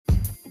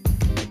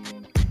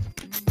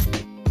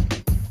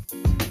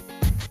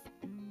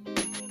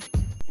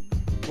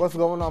What's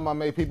going on, my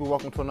Made people?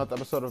 Welcome to another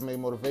episode of Made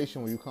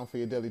Motivation, where you come for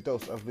your daily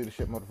dose of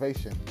leadership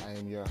motivation. I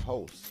am your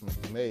host,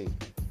 Mr. Made.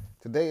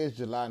 Today is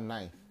July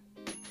 9th.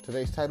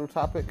 Today's title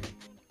topic,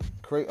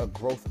 create a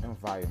growth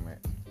environment.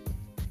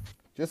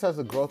 Just as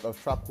the growth of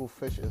tropical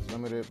fish is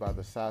limited by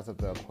the size of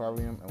the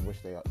aquarium in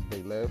which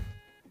they live,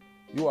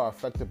 you are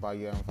affected by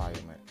your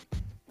environment.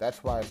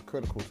 That's why it's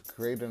critical to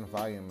create an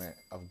environment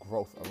of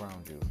growth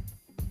around you.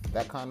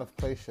 That kind of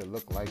place should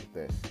look like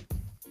this.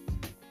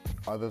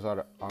 Others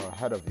are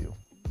ahead of you.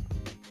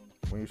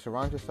 When you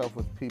surround yourself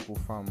with people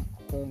from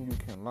whom you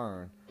can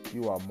learn,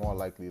 you are more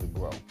likely to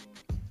grow.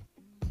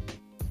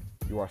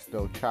 You are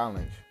still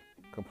challenged.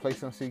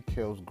 Complacency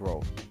kills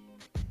growth.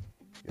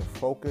 Your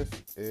focus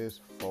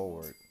is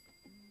forward.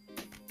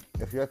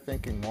 If you're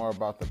thinking more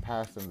about the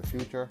past than the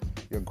future,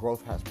 your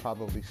growth has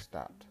probably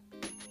stopped.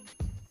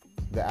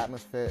 The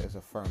atmosphere is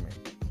affirming.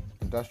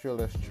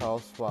 Industrialist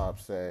Charles Schwab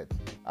said,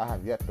 "I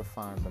have yet to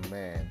find the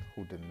man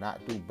who did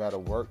not do better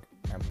work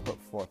and put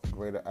forth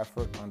greater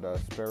effort under a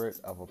spirit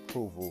of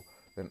approval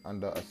than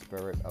under a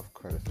spirit of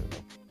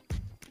criticism."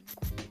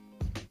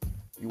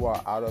 You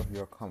are out of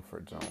your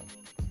comfort zone.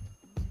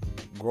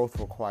 Growth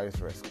requires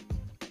risk.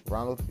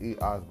 Ronald E.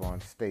 Osborne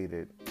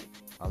stated,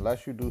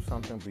 "Unless you do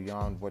something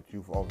beyond what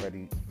you've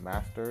already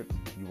mastered,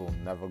 you will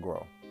never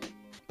grow."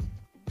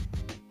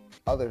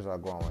 Others are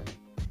growing.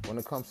 When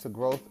it comes to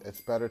growth,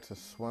 it's better to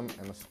swim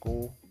in a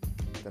school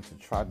than to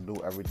try to do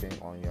everything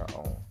on your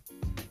own.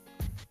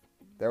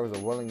 There is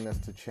a willingness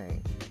to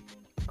change.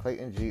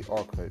 Clayton G.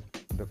 Orcutt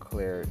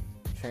declared,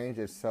 "Change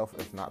itself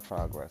is not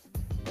progress,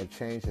 but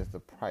change is the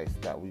price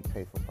that we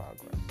pay for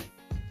progress."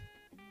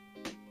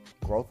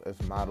 Growth is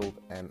modeled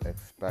and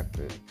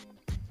expected.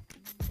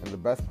 In the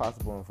best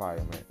possible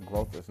environment,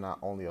 growth is not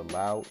only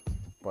allowed,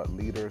 but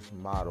leaders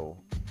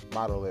model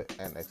it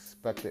and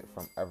expect it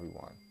from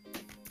everyone.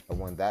 And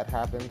when that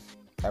happens,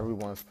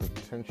 everyone's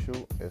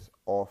potential is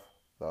off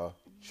the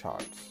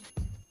charts.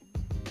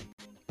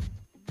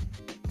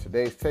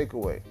 Today's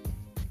takeaway: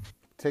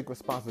 take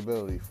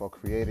responsibility for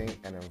creating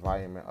an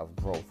environment of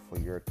growth for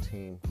your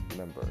team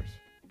members.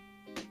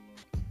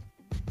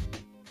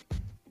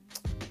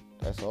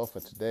 That's all for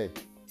today.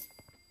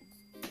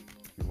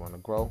 If you want to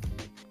grow,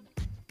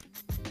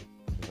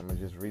 I'm going to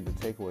just read the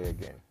takeaway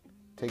again.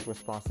 Take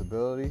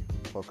responsibility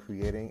for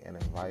creating an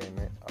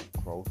environment of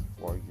growth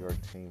for your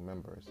team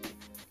members.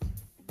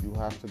 You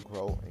have to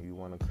grow, and you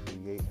want to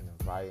create an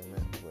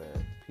environment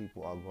where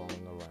people are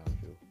growing around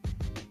you.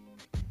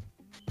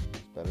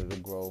 It's better to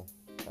grow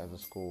as a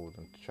school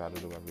than to try to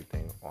do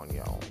everything on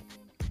your own.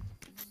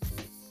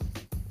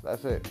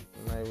 That's it.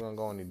 I'm not even going to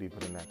go any deeper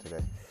than that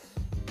today.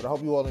 But I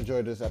hope you all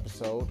enjoyed this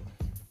episode.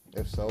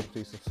 If so,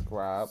 please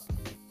subscribe.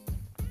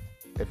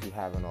 If you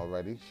haven't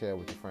already, share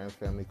with your friends,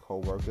 family,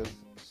 co-workers,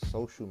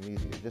 social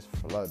media. Just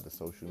flood the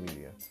social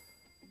media.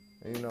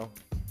 And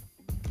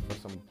for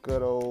some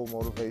good old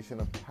motivation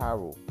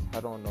apparel,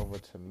 head on over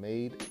to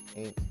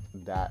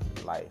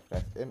madeinc.life.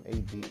 That's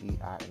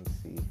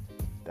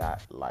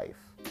MADEINC.life.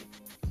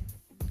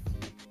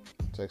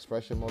 To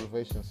express your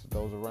motivations to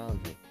those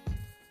around you.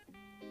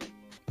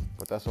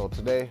 But that's all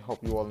today.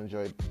 Hope you all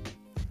enjoyed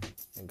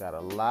and got a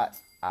lot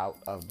out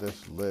of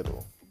this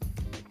little.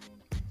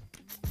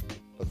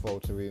 Look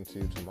forward to reading to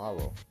you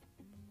tomorrow.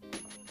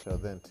 Till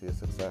then, to your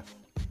success.